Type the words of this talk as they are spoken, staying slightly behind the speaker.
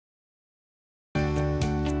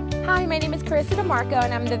Hi, my name is Carissa DeMarco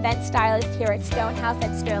and I'm the event stylist here at Stonehouse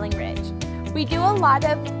at Sterling Ridge. We do a lot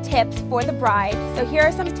of tips for the bride, so here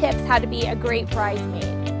are some tips how to be a great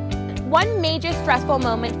bridesmaid. One major stressful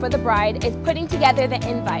moment for the bride is putting together the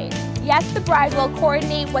invite. Yes, the bride will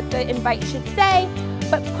coordinate what the invite should say,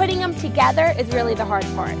 but putting them together is really the hard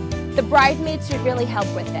part. The bridesmaids should really help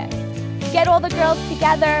with this. Get all the girls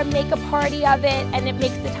together, make a party of it, and it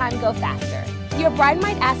makes the time go faster. Your bride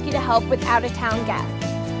might ask you to help with out-of-town guests.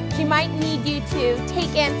 She might need you to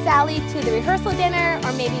take Aunt Sally to the rehearsal dinner,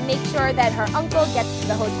 or maybe make sure that her uncle gets to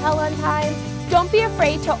the hotel on time. Don't be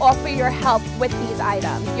afraid to offer your help with these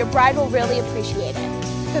items. Your bride will really appreciate it.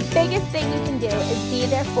 The biggest thing you can do is be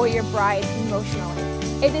there for your bride emotionally.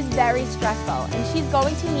 It is very stressful, and she's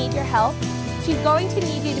going to need your help. She's going to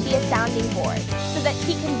need you to be a sounding board so that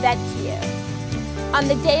she can vent to you. On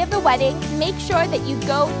the day of the wedding, make sure that you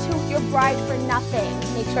go to your bride for nothing.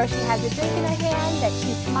 Make sure she has a drink in her hand, that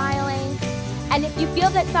she's smiling. And if you feel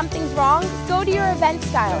that something's wrong, go to your event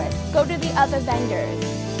stylist. Go to the other vendors.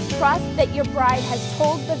 Trust that your bride has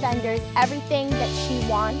told the vendors everything that she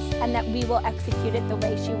wants and that we will execute it the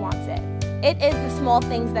way she wants it. It is the small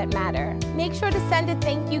things that matter. Make sure to send a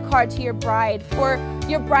thank you card to your bride for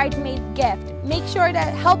your bridesmaid gift. Make sure to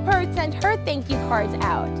help her send her thank you cards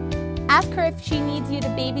out. Ask her if she needs you to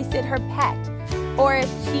babysit her pet, or if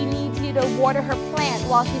she needs you to water her plant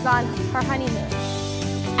while she's on her honeymoon.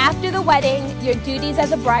 After the wedding, your duties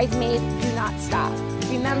as a bridesmaid do not stop.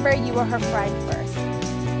 Remember, you are her friend first.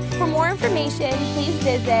 For more information, please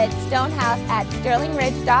visit Stonehouse at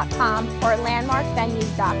sterlingridge.com or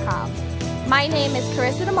landmarkvenues.com. My name is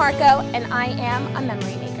Carissa DeMarco, and I am a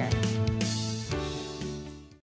memory